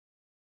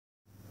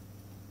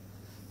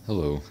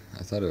Hello,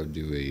 I thought I would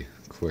do a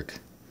quick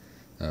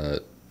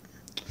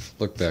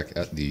look back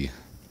at the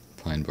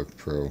Pinebook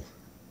Pro,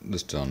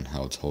 just on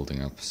how it's holding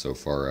up so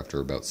far after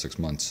about 6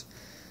 months,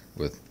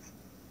 with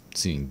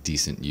seeing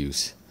decent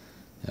use.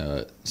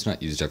 It's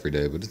not used every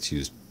day, but it's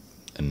used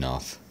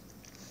enough.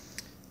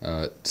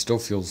 It still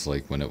feels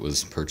like when it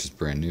was purchased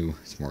brand new.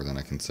 It's more than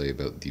I can say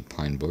about the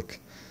Pinebook.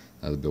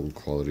 The build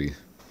quality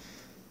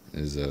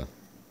is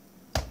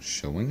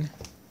showing.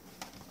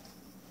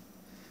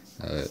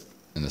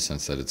 In the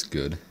sense that it's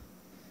good.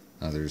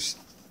 There's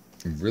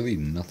really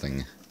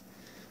nothing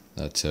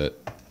that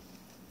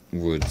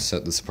would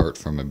set this apart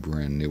from a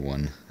brand new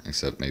one,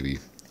 except maybe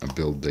a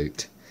build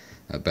date.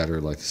 Battery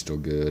life is still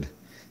good,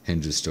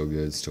 hinge is still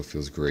good, still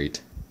feels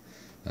great.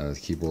 The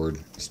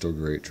keyboard is still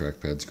great,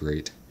 trackpad's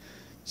great.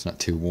 It's not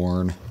too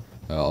worn,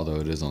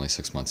 although it is only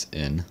 6 months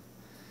in.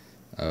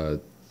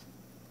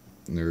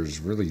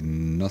 There's really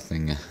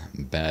nothing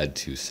bad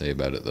to say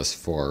about it thus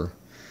far.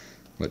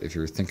 But if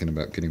you're thinking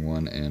about getting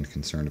one and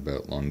concerned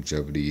about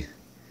longevity,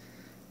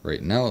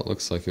 right now it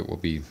looks like it will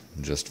be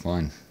just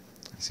fine.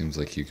 It seems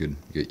like you could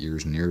get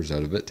years and years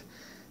out of it,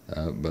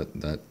 but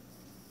that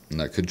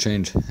could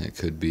change. It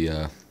could be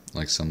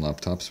like some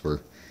laptops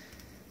where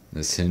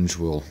this hinge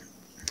will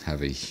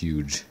have a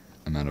huge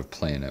amount of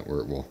play in it, where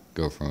it will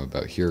go from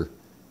about here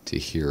to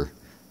here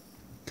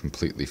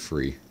completely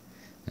free.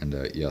 And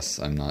yes,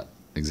 I'm not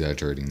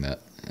exaggerating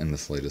that in the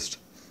slightest.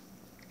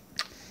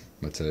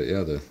 But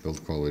yeah, the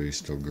build quality is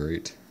still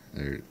great.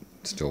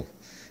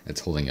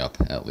 It's holding up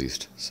at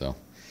least. So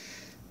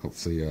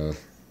hopefully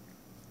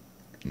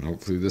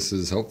this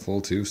is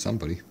helpful to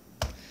somebody.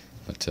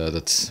 But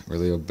that's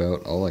really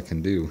about all I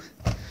can do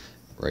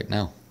right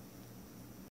now.